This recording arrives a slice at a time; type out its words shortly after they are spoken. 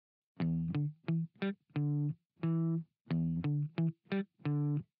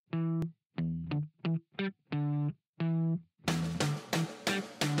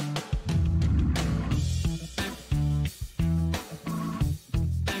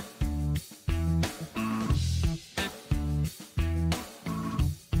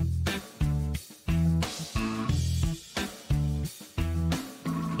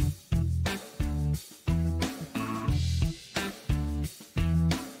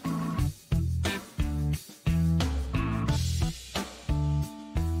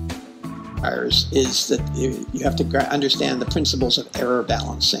qualifiers is that you have to understand the principles of error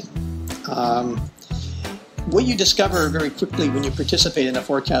balancing. What you discover very quickly when you participate in a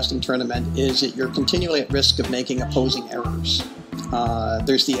forecasting tournament is that you're continually at risk of making opposing errors.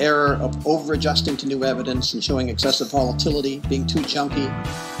 There's the error of over-adjusting to new evidence and showing excessive volatility, being too junky.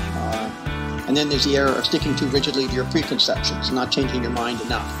 And then there's the error of sticking too rigidly to your preconceptions, not changing your mind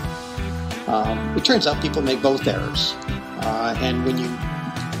enough. It turns out people make both errors. And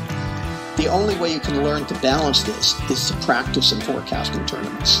the only way you can learn to balance this is to practice in forecasting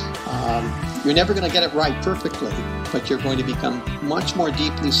tournaments. You're never going to get it right perfectly, but you're going to become much more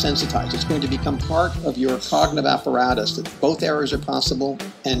deeply sensitized. It's going to become part of your cognitive apparatus that both errors are possible,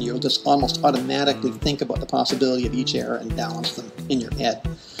 and you'll just almost automatically think about the possibility of each error and balance them in your head.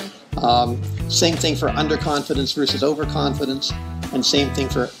 Same thing for underconfidence versus overconfidence, and same thing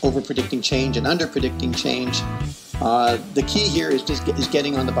for overpredicting change and underpredicting change. The key here is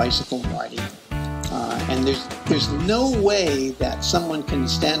getting on the bicycle and riding. And there's no way that someone can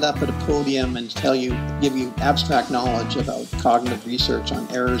stand up at a podium and give you abstract knowledge about cognitive research on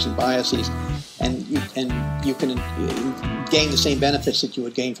errors and biases, and you can gain the same benefits that you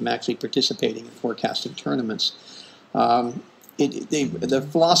would gain from actually participating in forecasting tournaments. The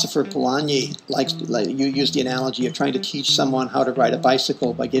philosopher Polanyi you use the analogy of trying to teach someone how to ride a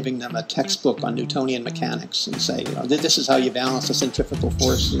bicycle by giving them a textbook on Newtonian mechanics and say, this is how you balance the centrifugal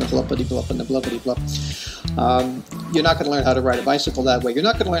force and the blubbity-blup and the blubbity-blup. You're not going to learn how to ride a bicycle that way. You're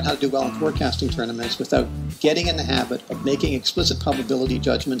not going to learn how to do well in forecasting tournaments without getting in the habit of making explicit probability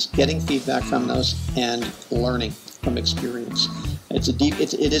judgments, getting feedback from those, and learning from experience. It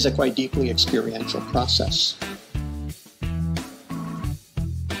is a quite deeply experiential process.